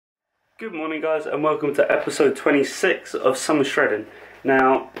Good morning guys, and welcome to episode 26 of Summer Shredding.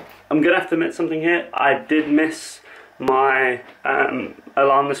 Now, I'm going to have to admit something here. I did miss my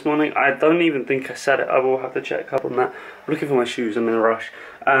alarm this morning. I don't even think I set it. I will have to check up on that. I'm looking for my shoes, I'm in a rush.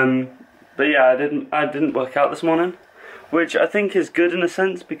 But yeah, I didn't work out this morning, which I think is good in a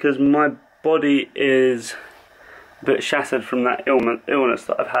sense because my body is a bit shattered from that illness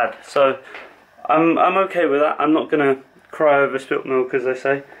that I've had. So I'm okay with that. I'm not going to cry over spilt milk, as they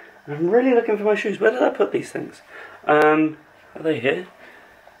say. I'm really looking for my shoes. Where did I put these things? Are they here?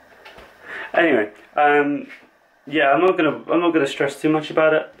 Anyway, yeah, I'm not gonna stress too much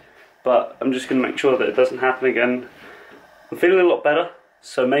about it, but I'm just gonna make sure that it doesn't happen again. I'm feeling a lot better,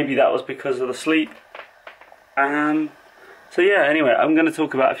 so maybe that was because of the sleep. So yeah, anyway, I'm gonna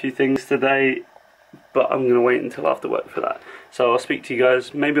talk about a few things today, but I'm gonna wait until after work for that. So I'll speak to you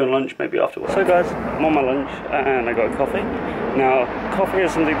guys maybe on lunch, maybe after work. So guys, I'm on my lunch and I got a coffee. Now, coffee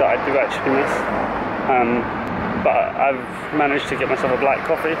is something that I do actually miss, but I've managed to get myself a black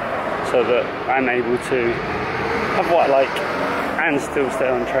coffee so that I'm able to have what I like and still stay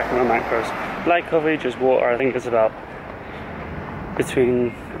on track with my macros. Black coffee, just water, I think it's about I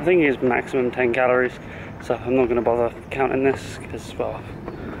think it's maximum 10 calories, so I'm not going to bother counting this because, well,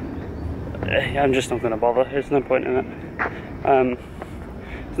 I'm just not going to bother. There's no point in it.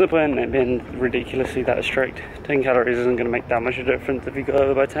 There's no point in it being ridiculously that strict. 10 calories isn't going to make that much of a difference if you go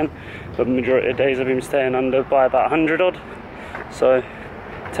over by 10, but the majority of days I've been staying under by about 100 odd, so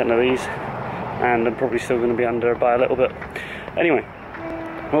 10 of these, and I'm probably still going to be under by a little bit. Anyway,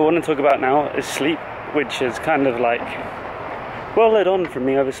 what I want to talk about now is sleep, which is kind of like well led on from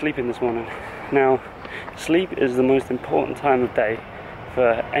me oversleeping this morning. Now, sleep is the most important time of day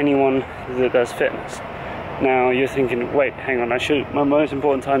for anyone that does fitness. Now you're thinking, wait, hang on, my most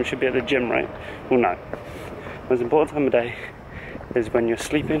important time should be at the gym, right? Well, no. The most important time of day is when you're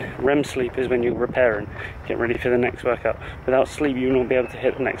sleeping. REM sleep is when you're repairing, getting ready for the next workout. Without sleep, you will not be able to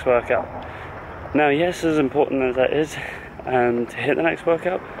hit the next workout. Now, yes, as important as that is, to hit the next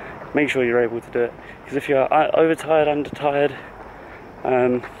workout, make sure you're able to do it. Because if you're overtired, undertired,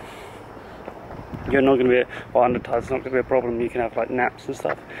 you're not going to be, well, undertired, it's not going to be a problem. You can have like naps and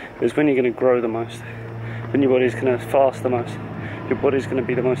stuff. It's when you're going to grow the most, when your body's going to fast the most, your body's going to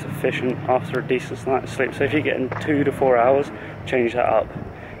be the most efficient after a decent night's sleep. So if you're getting 2 to 4 hours, change that up.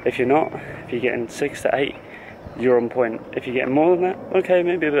 If you're not, if you're getting 6 to 8, you're on point. If you're getting more than that, okay,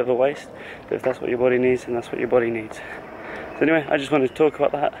 maybe a bit of a waste, but if that's what your body needs, then that's what your body needs. So anyway, I just wanted to talk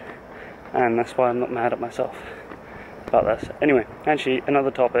about that, and that's why I'm not mad at myself about this. Anyway, actually,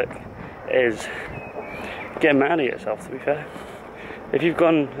 another topic is getting mad at yourself, to be fair. If you've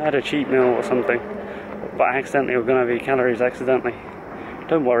had a cheat meal or something, but accidentally or gone over your calories accidentally,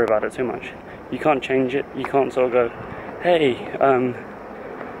 don't worry about it too much. You can't change it. You can't sort of go, hey,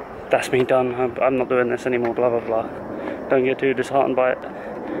 that's me done, I'm not doing this anymore, blah blah blah. Don't get too disheartened by it,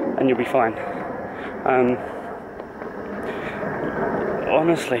 and you'll be fine.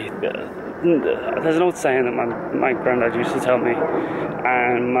 Honestly, there's an old saying that my granddad used to tell me,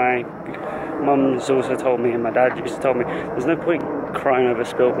 and my mum's also told me, and my dad used to tell me, there's no point crying over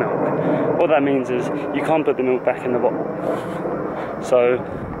spilled milk. What that means is you can't put the milk back in the bottle. So,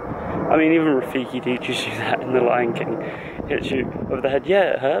 I mean, even Rafiki teaches you that in The Lion King. Hits you over the head.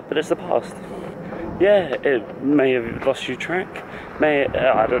 Yeah, it hurt, but it's the past. Yeah, it may have lost you track.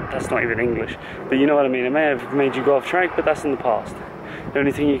 That's not even English, but you know what I mean. It may have made you go off track, but that's in the past. The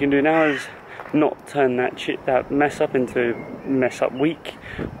only thing you can do now is not turn that mess up into mess up week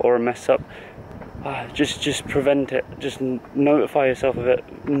or a mess up. Just prevent it. Just notify yourself of it.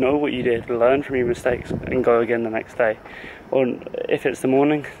 Know what you did. Learn from your mistakes and go again the next day. Or if it's the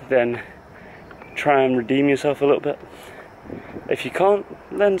morning, then try and redeem yourself a little bit. If you can't,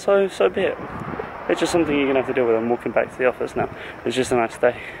 then so be it. It's just something you're gonna have to deal with. I'm walking back to the office now. It's just a nice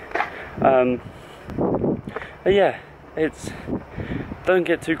day. But yeah, don't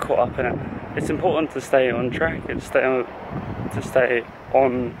get too caught up in it. It's important to stay on track. It's to stay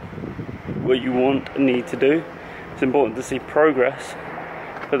on what you want and need to do. It's important to see progress,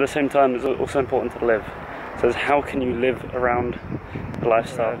 but at the same time it's also important to live. So it's how can you live around the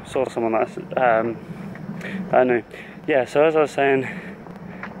lifestyle. I saw someone that I knew. Yeah, so as I was saying,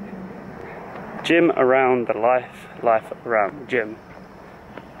 gym around the life around the gym.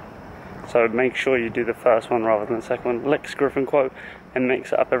 So make sure you do the first one rather than the second one. Lex Griffin quote, and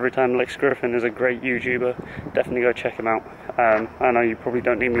mix it up every time. Lex Griffin is a great YouTuber. Definitely go check him out. I know you probably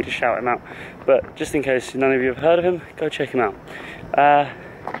don't need me to shout him out, but just in case none of you have heard of him, go check him out.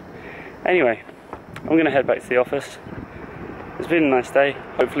 Anyway, I'm going to head back to the office. It's been a nice day.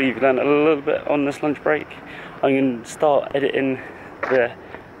 Hopefully you've learned a little bit on this lunch break. I'm going to start editing the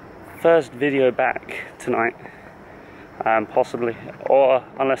first video back tonight, possibly, or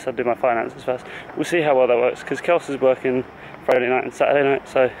unless I do my finances first. We'll see how well that works, because Kelsey's working Friday night and Saturday night,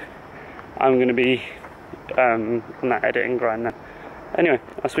 so I'm going to be on that editing grind now. Anyway,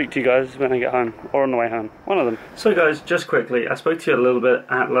 I'll speak to you guys when I get home, or on the way home, one of them. So guys, just quickly, I spoke to you a little bit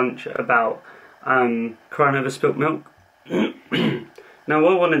at lunch about crying over spilt milk. Now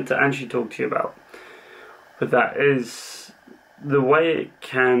what I wanted to actually talk to you about with that is the way it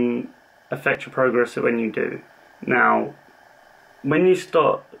can affect your progress when you do. Now, when you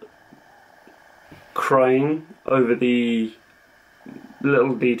start crying over the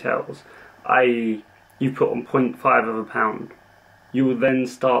little details, i.e. you put on 0.5 of a pound, you will then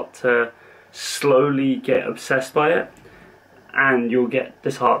start to slowly get obsessed by it, and you'll get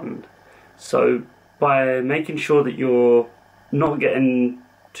disheartened. So by making sure that you're not getting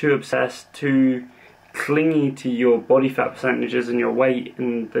too obsessed, too clingy to your body fat percentages and your weight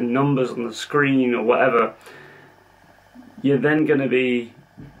and the numbers on the screen or whatever, you're then going to be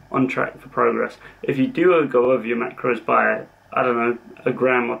on track for progress. If you do go over your macros by, I don't know, a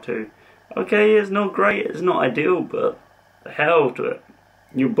gram or two, okay, it's not great, it's not ideal, but hell to it.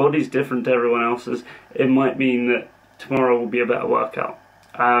 Your body's different to everyone else's. It might mean that tomorrow will be a better workout.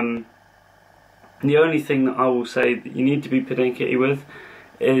 The only thing that I will say that you need to be panicky with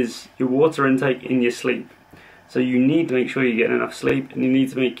is your water intake in your sleep. So you need to make sure you get enough sleep, and you need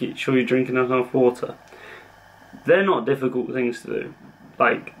to make sure you're drinking enough water. They're not difficult things to do.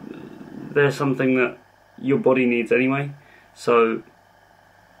 Like, they're something that your body needs anyway. So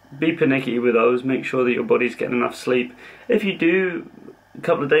be panicky with those. Make sure that your body's getting enough sleep. If you do a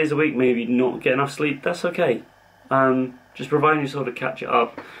couple of days a week maybe not get enough sleep, that's okay. Just providing you sort of catch it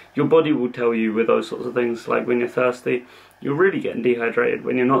up. Your body will tell you with those sorts of things, like when you're thirsty, you're really getting dehydrated.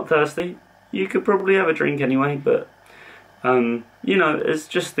 When you're not thirsty, you could probably have a drink anyway, but you know, it's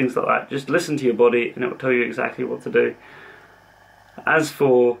just things like that. Just listen to your body and it will tell you exactly what to do. As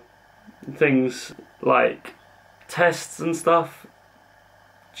for things like tests and stuff,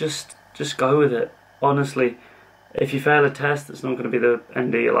 just go with it. Honestly, if you fail a test, it's not going to be the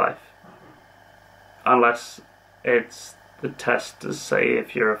end of your life. Unless it's the test to say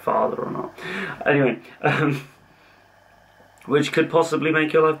if you're a father or not. Anyway, which could possibly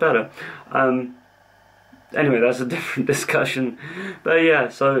make your life better. Anyway, that's a different discussion. But yeah,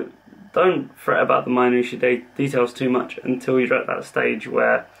 so don't fret about the minutiae details too much until you're at that stage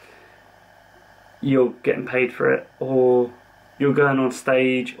where you're getting paid for it, or you're going on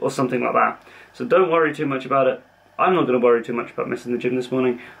stage or something like that. So don't worry too much about it. I'm not going to worry too much about missing the gym this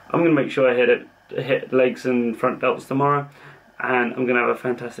morning. I'm going to make sure I hit legs and front delts tomorrow, and I'm going to have a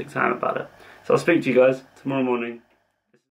fantastic time about it. So I'll speak to you guys tomorrow morning.